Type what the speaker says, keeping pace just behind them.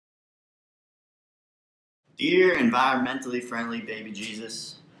Dear environmentally friendly baby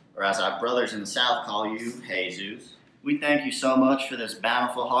Jesus, or as our brothers in the South call you, Jesus, we thank you so much for this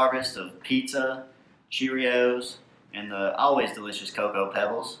bountiful harvest of pizza, Cheerios, and the always delicious Cocoa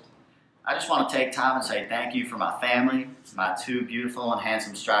Pebbles. I just want to take time and say thank you for my family, my two beautiful and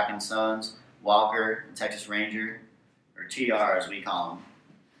handsome striking sons, Walker and Texas Ranger, or TR as we call them.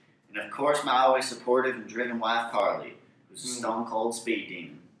 And of course my always supportive and driven wife Carly, who's a stone cold speed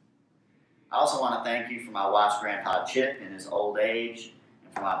demon. I also want to thank you for my wife's grandpa Chip in his old age,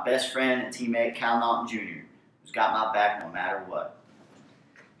 and for my best friend and teammate Cal Naughton Jr., who's got my back no matter what.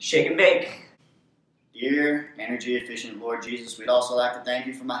 Shake and bake. Dear energy efficient Lord Jesus, we'd also like to thank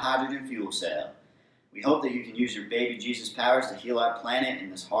you for my hydrogen fuel cell. We hope that you can use your baby Jesus powers to heal our planet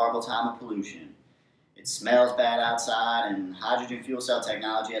in this horrible time of pollution. It smells bad outside, and hydrogen fuel cell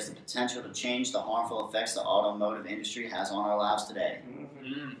technology has the potential to change the harmful effects the automotive industry has on our lives today.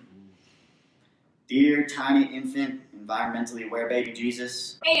 Dear tiny infant, environmentally aware baby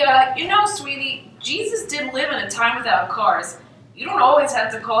Jesus. Hey, sweetie, Jesus did live in a time without cars. You don't always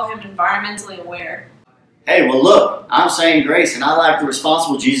have to call him environmentally aware. Hey, well look, I'm saying grace and I like the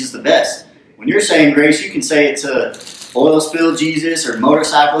responsible Jesus the best. When you're saying grace, you can say it to oil spill Jesus or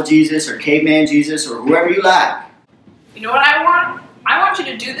motorcycle Jesus or caveman Jesus or whoever you like. You know what I want? I want you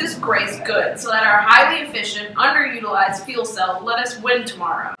to do this grace good so that our highly efficient, underutilized fuel cell will let us win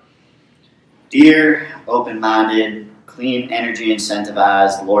tomorrow. Dear, open-minded, clean energy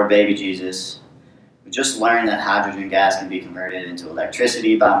incentivized Lord baby Jesus, we just learned that hydrogen gas can be converted into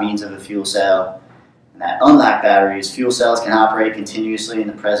electricity by means of a fuel cell, and that unlike batteries, fuel cells can operate continuously in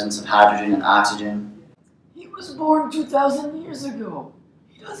the presence of hydrogen and oxygen. He was born 2,000 years ago.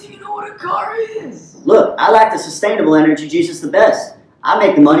 He doesn't even know what a car is. Look, I like the sustainable energy Jesus the best. I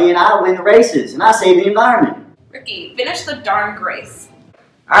make the money and I win the races, and I save the environment. Ricky, finish the darn grace.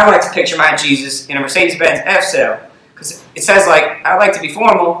 I like to picture my Jesus in a Mercedes-Benz F-Cell, because it says, I like to be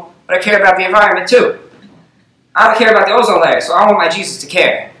formal, but I care about the environment too. I don't care about the ozone layer, so I want my Jesus to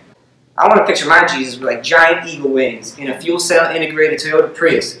care. I want to picture my Jesus with giant eagle wings in a fuel cell integrated Toyota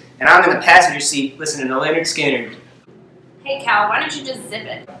Prius, and I'm in the passenger seat listening to Leonard Skinner. Hey Cal, why don't you just zip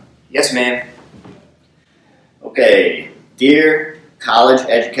it? Yes, ma'am. Okay, dear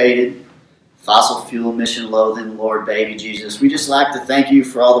college-educated, fossil fuel mission loathing Lord baby Jesus, we just like to thank you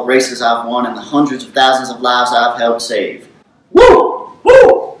for all the races I've won and the hundreds of thousands of lives I've helped save. Woo!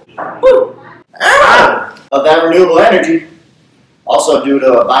 Woo! Woo! Of that renewable energy. Also due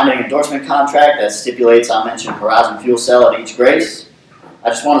to a binding endorsement contract that stipulates I mention Horizon Fuel Cell at each grace, I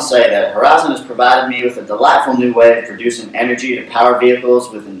just want to say that Horizon has provided me with a delightful new way of producing energy to power vehicles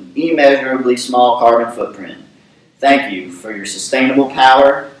with an immeasurably small carbon footprint. Thank you for your sustainable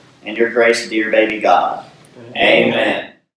power and your grace, dear baby God. Amen.